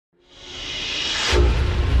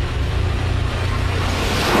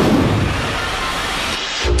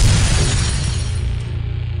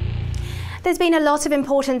There's been a lot of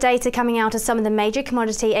important data coming out of some of the major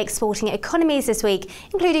commodity exporting economies this week,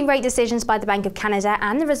 including rate decisions by the Bank of Canada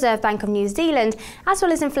and the Reserve Bank of New Zealand, as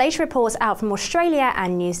well as inflation reports out from Australia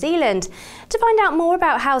and New Zealand. To find out more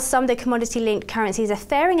about how some of the commodity-linked currencies are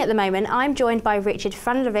faring at the moment, I'm joined by Richard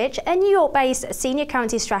Franulovich, a New York-based Senior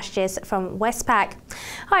Currency Strategist from Westpac.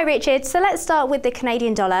 Hi Richard, so let's start with the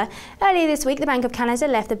Canadian dollar. Earlier this week, the Bank of Canada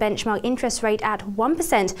left the benchmark interest rate at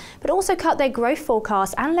 1%, but also cut their growth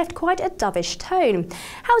forecast and left quite a dovish tone.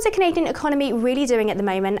 How is the Canadian economy really doing at the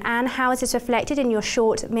moment, and how is this reflected in your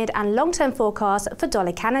short, mid and long-term forecast for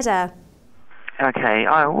dollar Canada? Okay,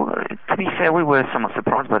 to be fair, we were somewhat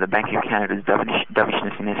surprised by the Bank of Canada's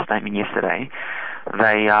dovishness in their statement yesterday.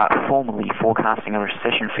 They are formally forecasting a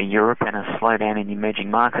recession for Europe and a slowdown in the emerging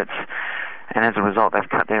markets, and as a result they've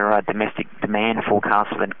cut their domestic demand forecast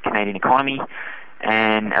for the Canadian economy.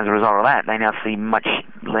 And as a result of that, they now see much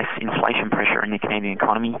less inflation pressure in the Canadian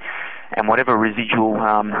economy, and whatever residual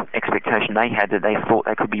expectation they had that they thought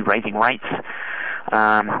they could be raising rates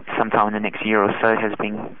sometime in the next year or so has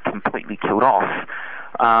been completely killed off.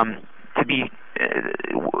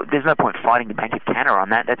 There's no point fighting the Bank of Canada on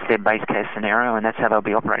that. That's their base case scenario, and that's how they'll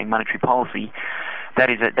be operating monetary policy.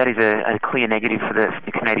 That is a clear negative for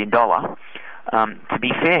the Canadian dollar. To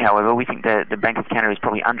be fair, however, we think that the Bank of Canada is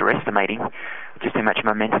probably underestimating just how much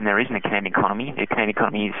momentum there is in the Canadian economy. The Canadian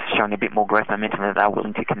economy is showing a bit more growth momentum than they're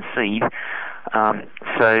willing to concede.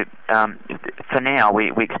 So for now,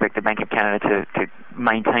 we expect the Bank of Canada to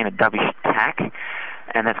maintain a dovish tack,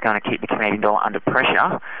 and that's going to keep the Canadian dollar under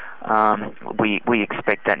pressure. We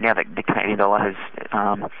expect that now that the Canadian dollar has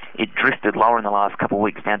it drifted lower in the last couple of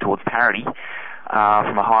weeks down towards parity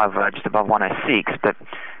from a high of just above 106, but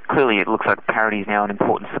clearly it looks like parity is now an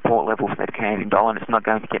important support level for the Canadian dollar, and it's not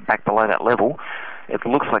going to get back below that level. It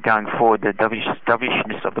looks like going forward the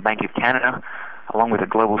dovishness of the Bank of Canada, along with a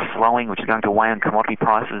global slowing which is going to weigh on commodity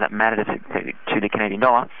prices that matter to the Canadian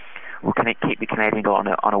dollar, will keep the Canadian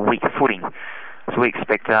dollar on a weak footing. So we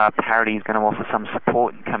expect parity is going to offer some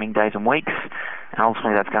support in coming days and weeks, and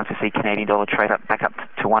ultimately that's going to see Canadian dollar trade back up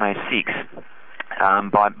to 106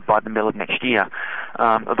 by the middle of next year.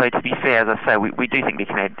 Although to be fair, as I say, we do think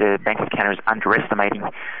the Bank of Canada is underestimating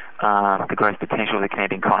the growth potential of the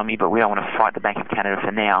Canadian economy, but we don't want to fight the Bank of Canada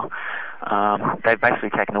for now. They've basically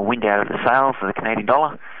taken the wind out of the sails for the Canadian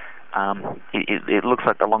dollar. It looks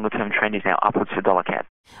like the longer term trend is now upwards for dollar CAD.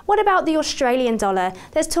 What about the Australian dollar?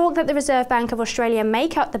 There's talk that the Reserve Bank of Australia may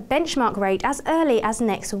cut the benchmark rate as early as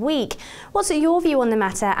next week. What's your view on the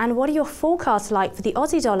matter, and what are your forecasts like for the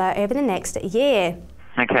Aussie dollar over the next year?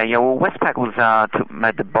 Okay, yeah, well, Westpac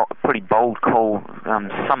made the pretty bold call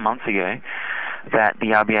some months ago that the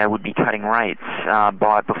RBA would be cutting rates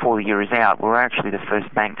before the year is out. We're actually the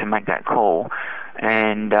first bank to make that call,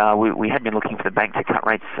 and we had been looking for the bank to cut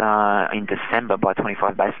rates in December by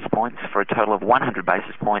 25 basis points for a total of 100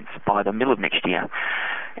 basis points by the middle of next year.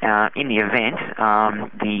 In the event,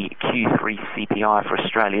 the Q3 CPI for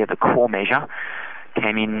Australia, the core measure,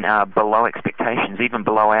 came in below expectations, even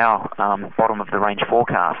below our bottom of the range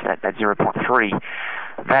forecast at 0.3.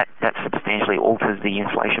 That substantially alters the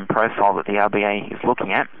inflation profile that the RBA is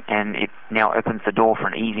looking at, and it now opens the door for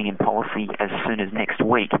an easing in policy as soon as next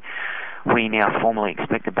week. We now formally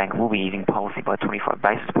expect the bank will be easing policy by 25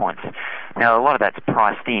 basis points. Now, a lot of that's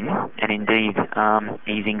priced in, and indeed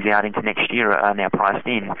easings out into next year are now priced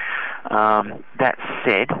in. That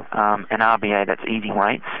said, an RBA that's easing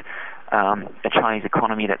rates, a Chinese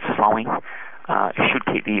economy that's slowing, should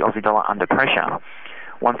keep the Aussie dollar under pressure.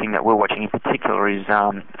 One thing that we're watching in particular is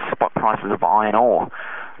spot prices of iron ore.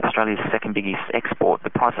 Australia's second biggest export.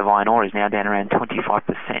 The price of iron ore is now down around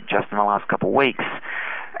 25% just in the last couple of weeks,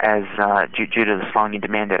 as due to the slowing in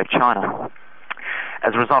demand out of China.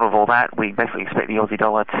 As a result of all that, we basically expect the Aussie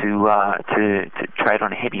dollar to trade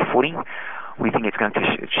on a heavy footing. We think it's going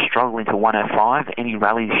to struggle into 105. Any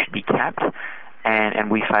rallies should be capped,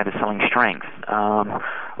 and we favour selling strength.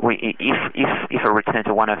 If a return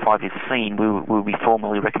to 105 is seen, we'll be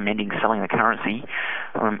formally recommending selling the currency,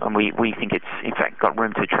 and we think it's in fact got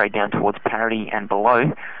room to trade down towards parity and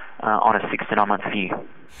below on a 6 to 9 month view.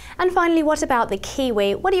 And finally, what about the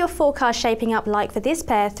Kiwi? What are your forecasts shaping up like for this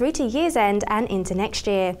pair through to year's end and into next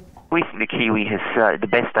year? We think the Kiwi has the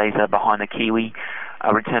best days are behind the Kiwi.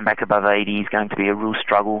 A return back above 80 is going to be a real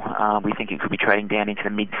struggle. We think it could be trading down into the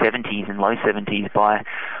mid-70s and low 70s by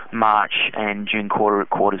March and June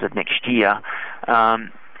quarters of next year.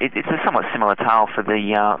 It's a somewhat similar tale for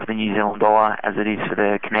the New Zealand dollar as it is for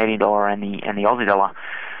the Canadian dollar and the Aussie dollar.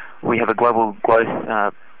 We have a global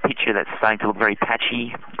growth picture that's starting to look very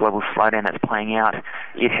patchy, global slowdown that's playing out.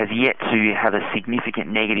 It has yet to have a significant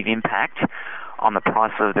negative impact on the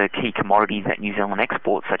price of the key commodities that New Zealand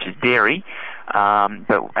exports, such as dairy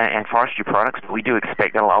and forestry products. But we do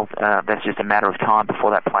expect that's just a matter of time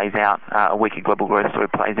before that plays out. A weaker global growth story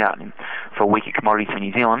plays out for weaker commodities for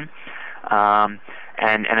New Zealand.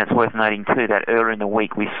 And it's worth noting too that earlier in the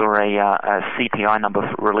week we saw a CPI number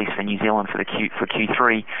released for New Zealand for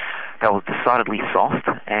Q3 that was decidedly soft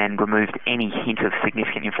and removed any hint of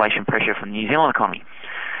significant inflation pressure from the New Zealand economy.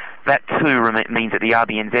 That too means that the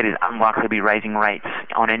RBNZ is unlikely to be raising rates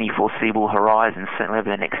on any foreseeable horizon, certainly over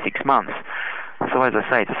the next 6 months. So as I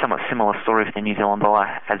say, it's a somewhat similar story for the New Zealand dollar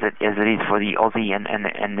as it is for the Aussie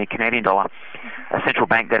and the Canadian dollar. A central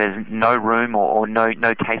bank that has no room or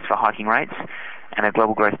no case for hiking rates, and a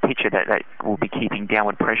global growth picture that will be keeping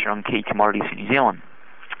downward pressure on key commodities for New Zealand.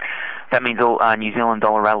 That means all New Zealand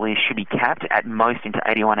dollar rallies should be capped at most into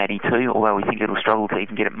 81, 82, although we think it'll struggle to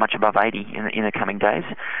even get it much above 80 in the coming days.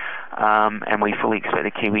 And we fully expect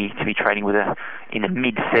the Kiwi to be trading in a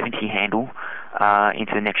mid-70 handle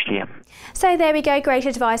into the next year. So there we go, great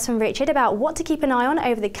advice from Richard about what to keep an eye on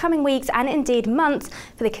over the coming weeks and indeed months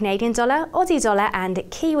for the Canadian dollar, Aussie dollar and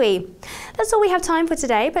Kiwi. That's all we have time for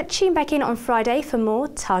today, but tune back in on Friday for more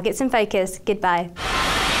Targets in Focus. Goodbye.